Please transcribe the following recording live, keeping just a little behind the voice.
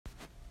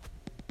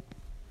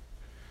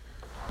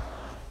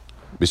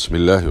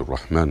Bismillahir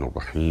Rahmanir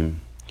Rahim.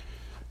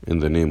 In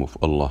the name of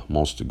Allah,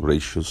 most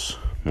gracious,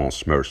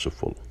 most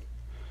merciful.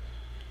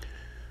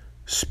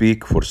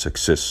 Speak for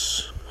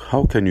success.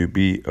 How can you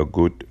be a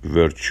good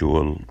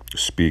virtual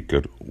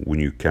speaker when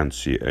you can't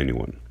see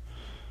anyone?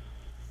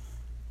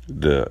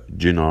 The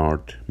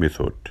Gennard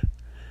Method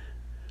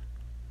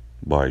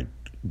by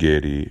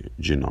Gary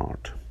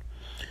Gennard.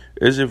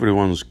 Is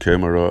everyone's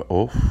camera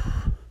off?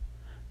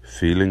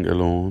 Feeling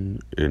alone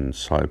in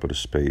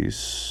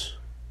cyberspace?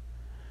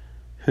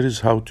 Here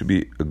is how to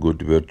be a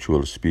good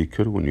virtual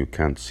speaker when you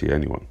can't see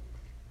anyone.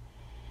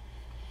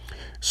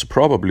 It's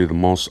probably the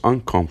most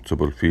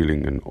uncomfortable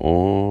feeling in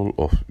all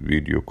of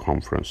video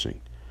conferencing.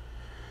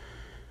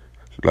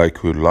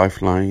 Like your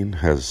lifeline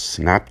has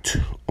snapped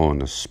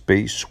on a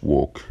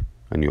spacewalk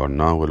and you are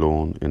now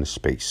alone in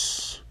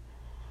space.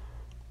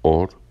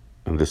 Or,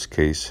 in this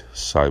case,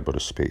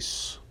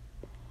 cyberspace.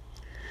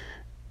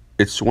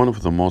 It's one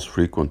of the most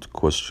frequent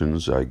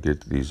questions I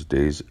get these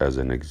days as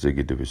an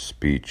executive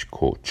speech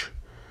coach.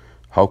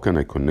 How can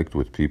I connect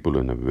with people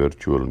in a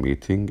virtual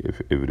meeting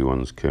if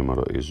everyone's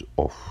camera is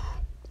off?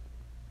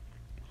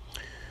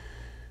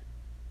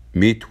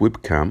 Meet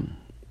webcam,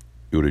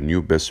 your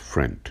new best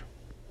friend.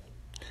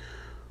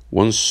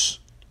 Once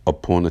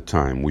upon a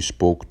time, we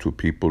spoke to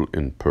people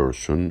in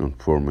person,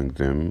 informing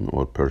them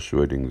or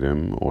persuading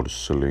them or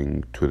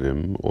selling to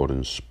them or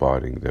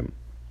inspiring them.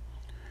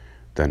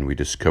 Then we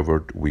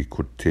discovered we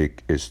could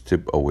take a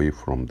step away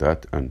from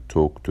that and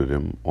talk to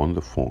them on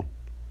the phone.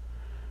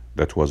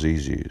 That was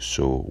easy,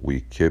 so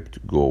we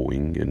kept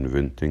going,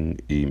 inventing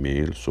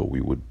email so we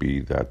would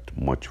be that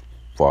much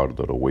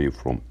farther away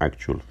from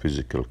actual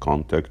physical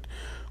contact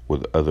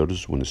with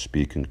others when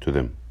speaking to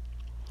them.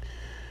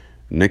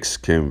 Next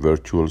came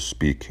virtual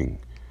speaking.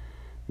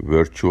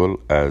 Virtual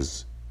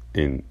as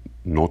in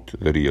not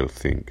the real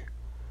thing.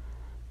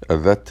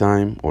 At that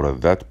time or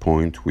at that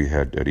point we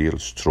had a real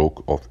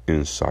stroke of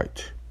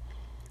insight.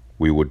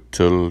 We would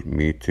tell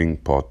meeting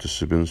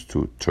participants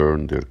to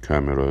turn their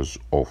cameras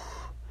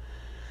off.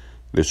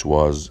 This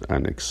was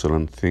an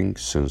excellent thing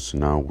since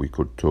now we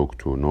could talk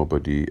to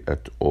nobody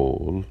at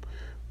all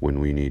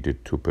when we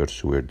needed to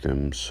persuade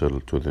them,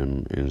 sell to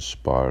them,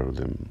 inspire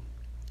them,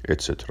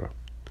 etc.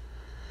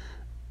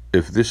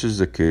 If this is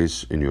the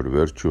case in your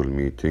virtual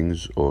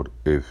meetings or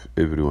if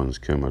everyone's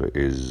camera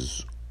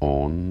is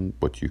on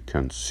but you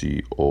can't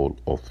see all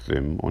of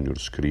them on your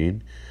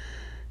screen,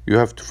 you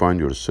have to find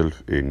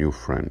yourself a new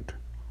friend,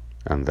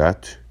 and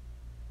that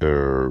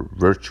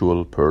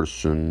virtual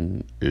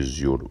person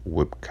is your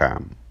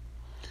webcam.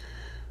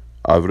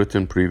 I've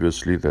written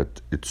previously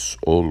that it's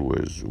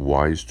always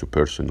wise to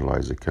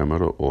personalize a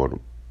camera or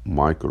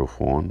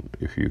microphone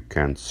if you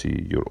can't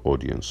see your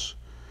audience.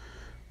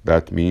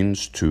 That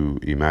means to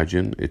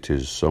imagine it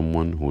is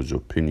someone whose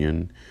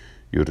opinion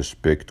you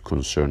respect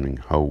concerning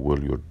how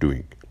well you're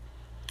doing.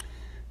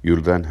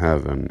 You'll then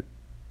have an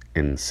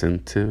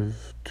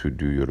incentive to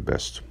do your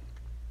best.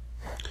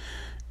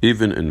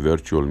 Even in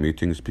virtual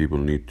meetings, people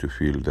need to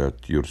feel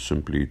that you're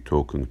simply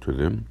talking to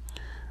them,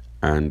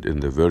 and in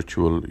the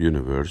virtual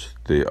universe,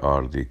 they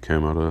are the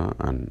camera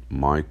and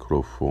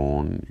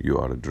microphone you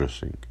are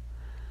addressing.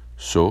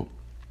 So,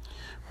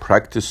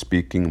 practice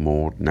speaking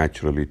more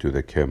naturally to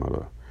the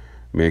camera.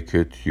 Make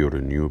it your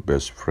new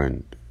best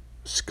friend.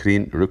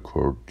 Screen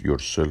record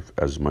yourself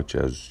as much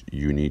as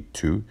you need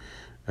to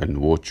and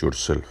watch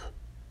yourself.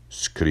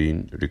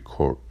 Screen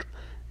record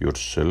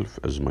yourself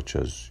as much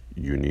as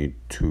you need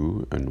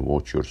to and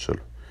watch yourself.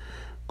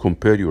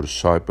 Compare your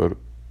cyber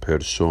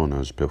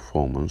persona's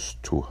performance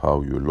to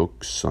how you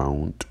look,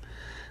 sound,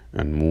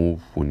 and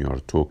move when you are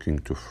talking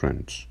to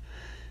friends.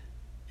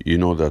 You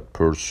know that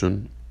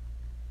person.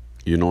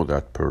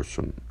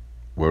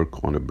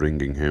 Work on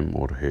bringing him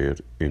or her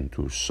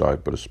into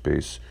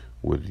cyberspace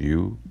with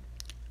you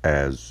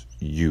as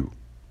you.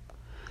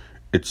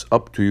 It's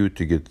up to you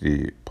to get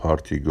the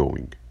party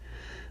going.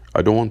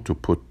 I don't want to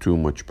put too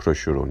much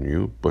pressure on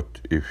you,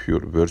 but if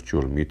your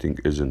virtual meeting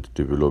isn't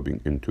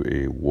developing into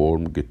a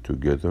warm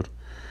get-together,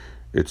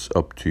 it's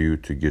up to you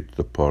to get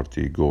the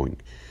party going.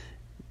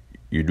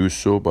 You do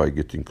so by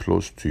getting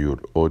close to your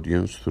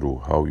audience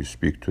through how you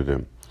speak to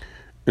them.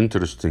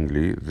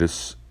 Interestingly,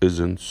 this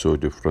isn't so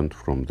different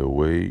from the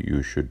way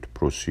you should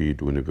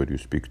proceed whenever you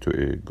speak to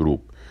a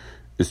group.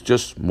 It's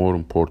just more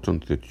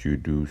important that you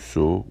do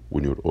so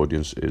when your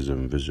audience is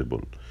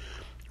invisible.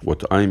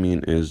 What I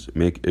mean is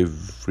make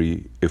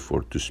every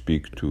effort to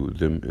speak to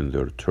them in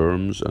their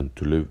terms and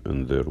to live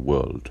in their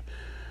world.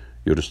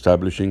 You're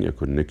establishing a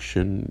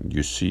connection,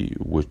 you see,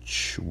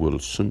 which will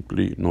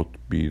simply not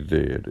be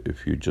there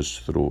if you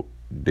just throw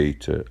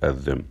data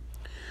at them.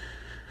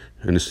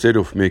 Instead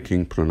of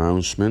making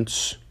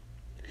pronouncements,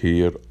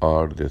 here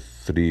are the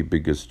 3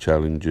 biggest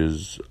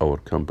challenges our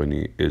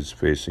company is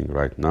facing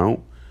right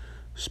now.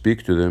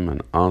 Speak to them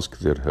and ask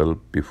their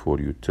help before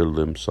you tell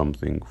them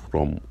something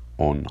from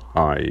on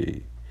high.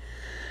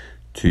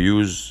 To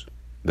use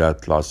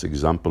that last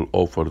example,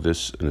 offer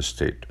this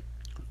instead.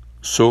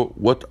 So,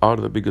 what are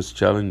the biggest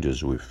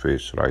challenges we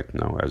face right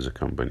now as a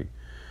company?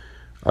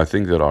 I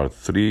think there are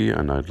three,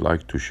 and I'd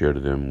like to share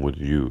them with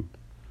you.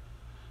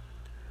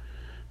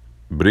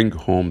 Bring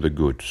home the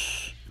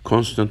goods.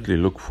 Constantly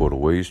look for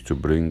ways to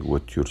bring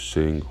what you're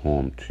saying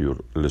home to your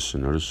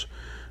listeners.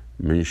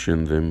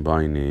 Mention them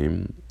by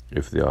name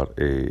if they are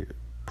a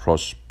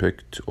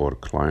prospect or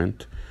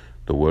client.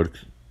 The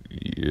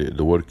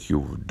work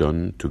you've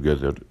done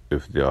together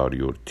if they are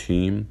your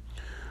team,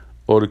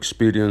 or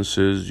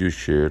experiences you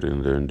share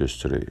in the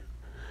industry.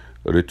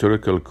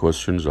 Rhetorical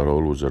questions are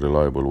always a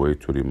reliable way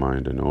to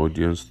remind an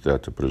audience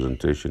that a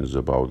presentation is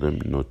about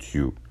them, not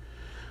you.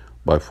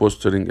 By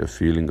fostering a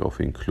feeling of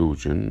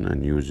inclusion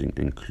and using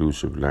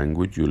inclusive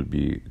language, you'll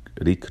be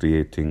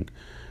recreating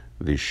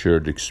the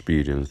shared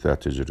experience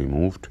that is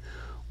removed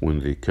when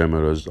the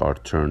cameras are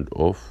turned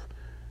off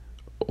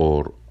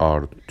or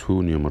are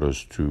too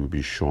numerous to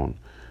be shown.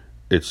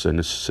 It's a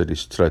necessary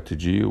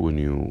strategy when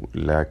you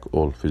lack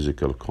all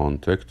physical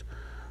contact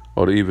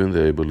or even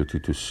the ability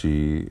to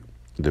see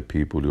the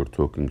people you're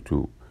talking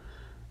to,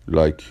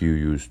 like you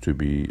used to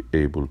be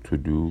able to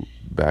do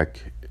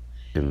back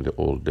in the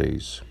old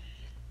days.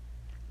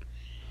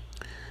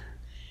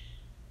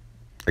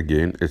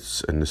 Again,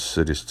 it's a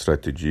necessary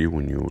strategy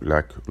when you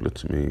lack.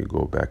 Let me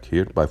go back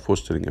here. By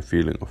fostering a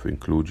feeling of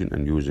inclusion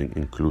and using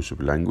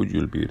inclusive language,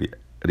 you'll be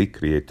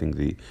recreating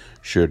the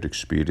shared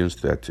experience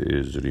that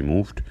is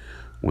removed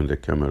when the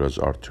cameras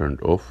are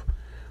turned off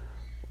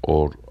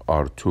or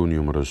are too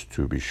numerous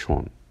to be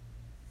shown.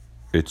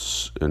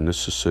 It's a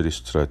necessary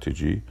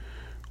strategy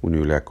when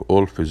you lack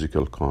all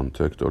physical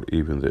contact or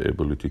even the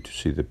ability to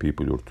see the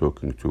people you're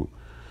talking to,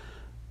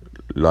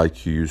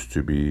 like you used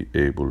to be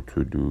able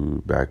to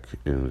do back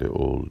in the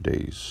old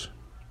days.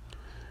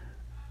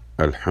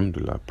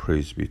 Alhamdulillah,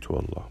 praise be to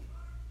Allah.